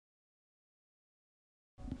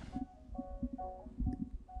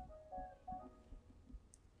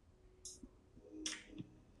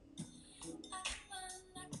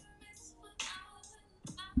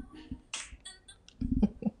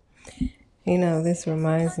This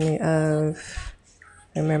reminds me of,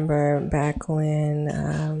 remember back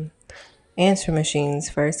when answer machines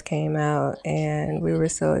first came out, and we were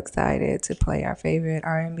so excited to play our favorite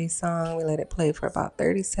R&B song. We let it play for about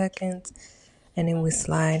 30 seconds, and then we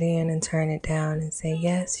slide in and turn it down and say,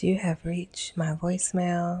 "Yes, you have reached my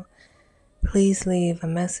voicemail. Please leave a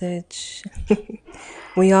message."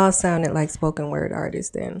 We all sounded like spoken word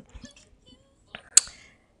artists then.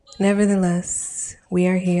 Nevertheless, we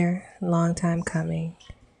are here, long time coming.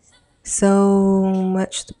 So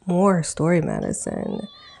much more story medicine,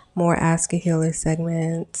 more Ask a Healer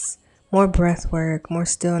segments, more breath work, more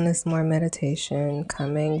stillness, more meditation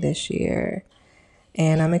coming this year.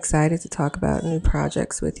 And I'm excited to talk about new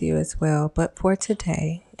projects with you as well. But for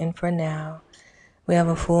today and for now, we have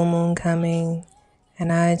a full moon coming,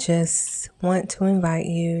 and I just want to invite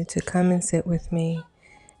you to come and sit with me.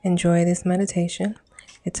 Enjoy this meditation.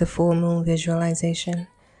 It's a full moon visualization.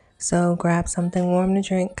 So grab something warm to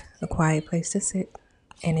drink, a quiet place to sit,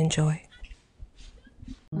 and enjoy.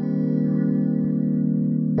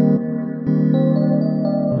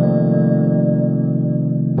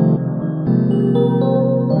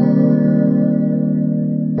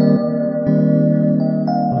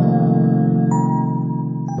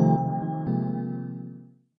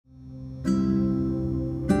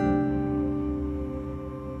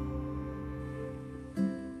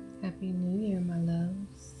 Happy New Year, my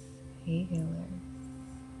loves. Hey, healers.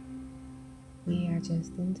 We are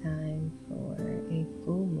just in time for a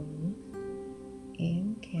full moon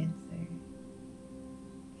in Cancer.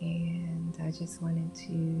 And I just wanted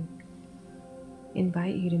to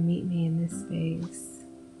invite you to meet me in this space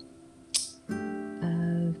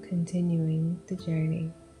of continuing the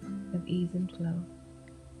journey of ease and flow,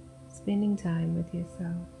 spending time with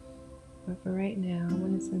yourself. But for right now, I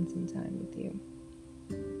want to spend some time with you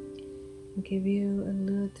and give you a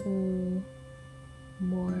little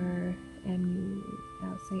more,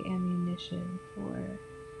 ammunition for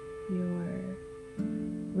your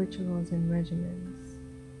rituals and regimens.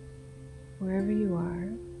 Wherever you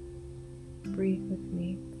are, breathe with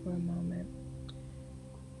me for a moment.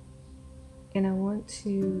 And I want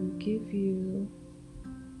to give you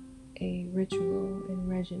a ritual and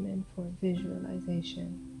regimen for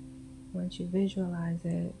visualization. Once you visualize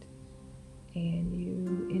it and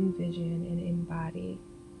you envision and embody,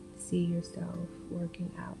 see yourself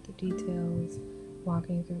working out the details,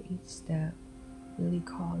 walking through each step, really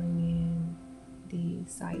calling in the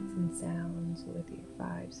sights and sounds with your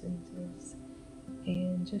five senses,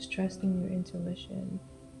 and just trusting your intuition.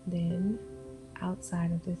 Then,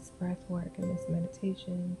 outside of this breath work and this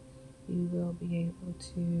meditation, you will be able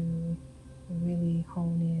to really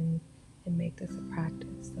hone in and make this a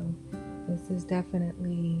practice. So this is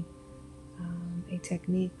definitely a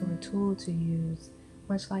technique or a tool to use,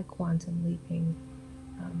 much like quantum leaping.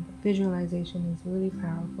 Visualization is really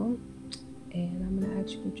powerful, and I'm going to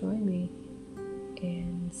ask you to join me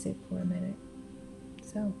and sit for a minute.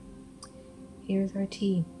 So here's our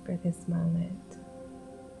tea for this moment.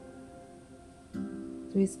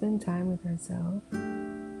 As we spend time with ourselves,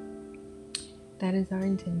 that is our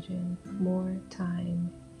intention, more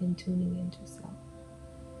time in tuning into self.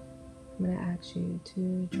 I'm going to ask you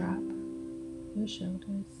to drop your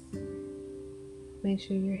shoulders. Make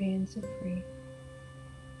sure your hands are free.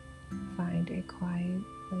 Find a quiet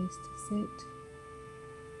place to sit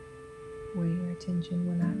where your attention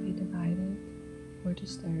will not be divided or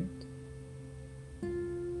disturbed.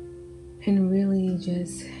 And really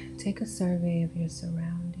just take a survey of your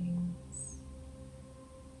surroundings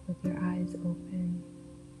with your eyes open.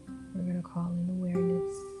 We're going to call in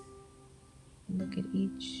awareness and look at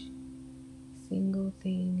each single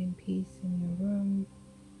thing and piece in your room,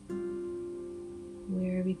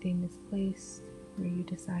 where everything is placed, where you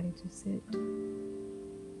decided to sit,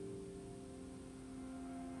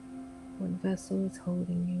 what vessel is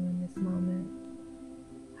holding you in this moment,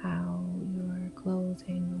 how your clothes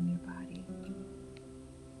hang on your body.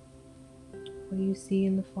 What do you see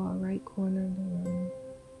in the far right corner of the room?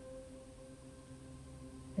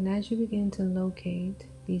 And as you begin to locate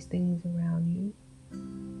these things around you,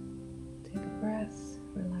 take a breath,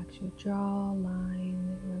 relax your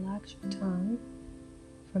jawline, relax your tongue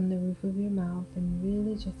from the roof of your mouth, and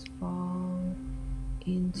really just fall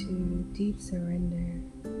into deep surrender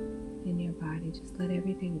in your body. Just let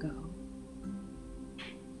everything go.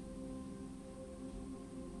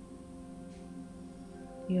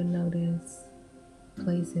 You'll notice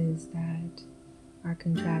places that are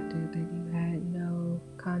contracted that you had no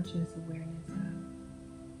conscious awareness of.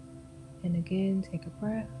 And again, take a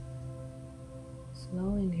breath,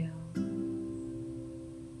 slow inhale,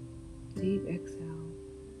 deep exhale.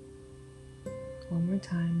 One more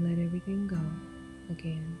time, let everything go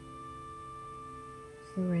again.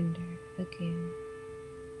 Surrender again.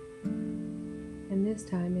 And this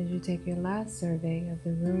time, as you take your last survey of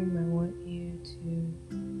the room, I want you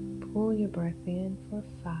to pull your breath in for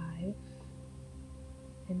 5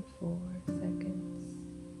 and 4 seconds,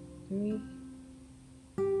 3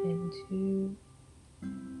 and 2,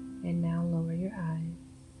 and now lower your eyes.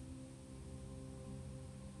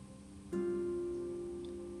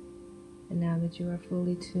 And now that you are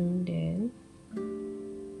fully tuned in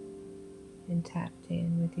and tapped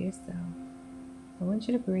in with yourself, I want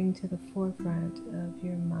you to bring to the forefront of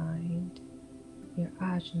your mind your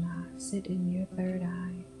ajna. Sit in your third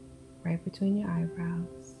eye, right between your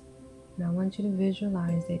eyebrows. And I want you to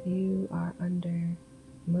visualize that you are under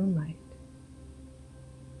moonlight.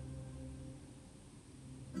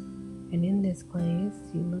 And in this place,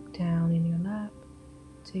 you look down in your lap,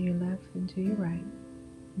 to your left and to your right.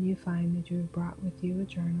 And you find that you've brought with you a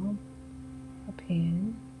journal, a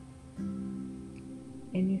pen,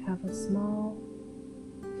 and you have a small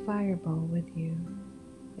fire bowl with you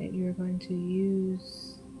that you're going to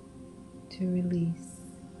use to release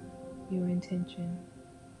your intention.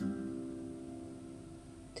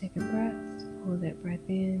 Take a breath, hold that breath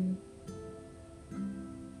in,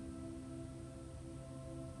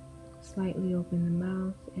 slightly open the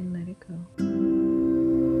mouth and let it go.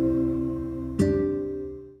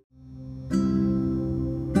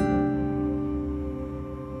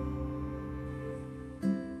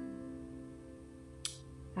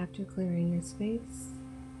 After clearing your space,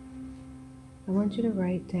 I want you to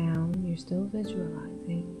write down, you're still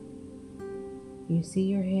visualizing. You see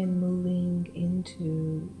your hand moving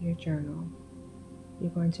into your journal.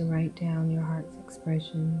 You're going to write down your heart's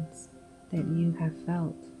expressions that you have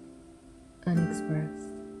felt unexpressed.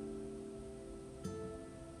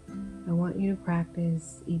 I want you to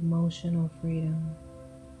practice emotional freedom.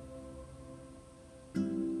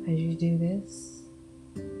 As you do this,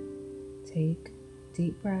 take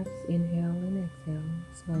deep breaths, inhale and exhale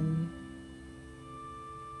slowly.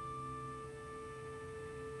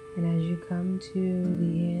 And as you come to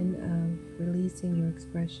the end of releasing your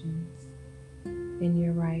expressions in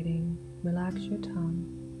your writing, relax your tongue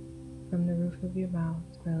from the roof of your mouth,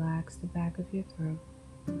 relax the back of your throat.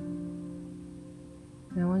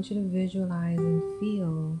 And I want you to visualize and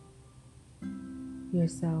feel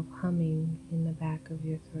yourself humming in the back of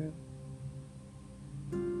your throat.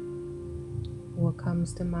 What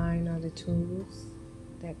comes to mind are the tools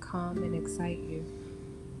that calm and excite you.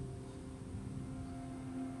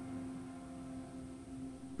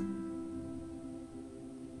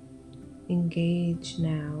 Engage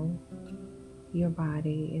now your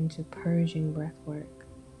body into purging breath work,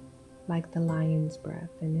 like the lion's breath.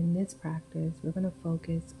 And in this practice, we're going to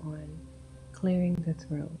focus on clearing the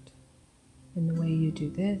throat. And the way you do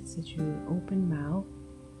this is you open mouth,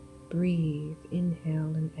 breathe,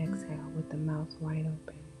 inhale and exhale with the mouth wide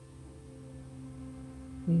open.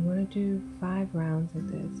 We want to do 5 rounds of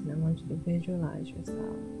this, and I want you to visualize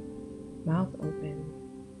yourself mouth open,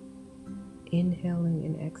 inhaling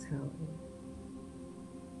and exhaling,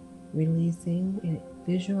 releasing and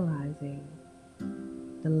visualizing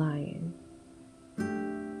the lion.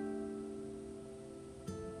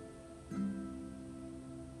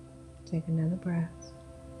 Take another breath.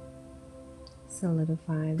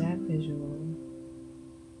 Solidify that visual.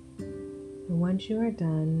 And once you are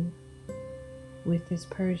done with this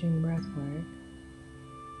purging breath work,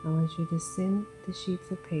 I want you to send the sheets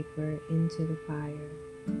of paper into the fire.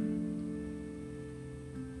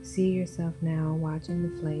 See yourself now watching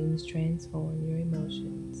the flames transform your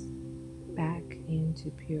emotions back into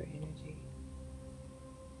pure energy.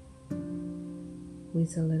 We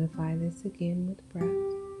solidify this again with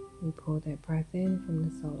breath. We pull that breath in from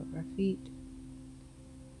the sole of our feet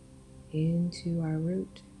into our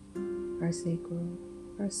root, our sacral,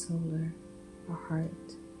 our solar, our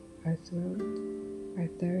heart, our throat, our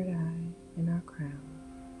third eye, and our crown.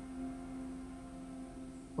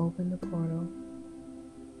 Open the portal.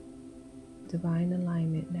 Divine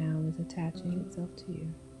alignment now is attaching itself to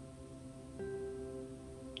you.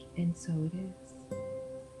 And so it is.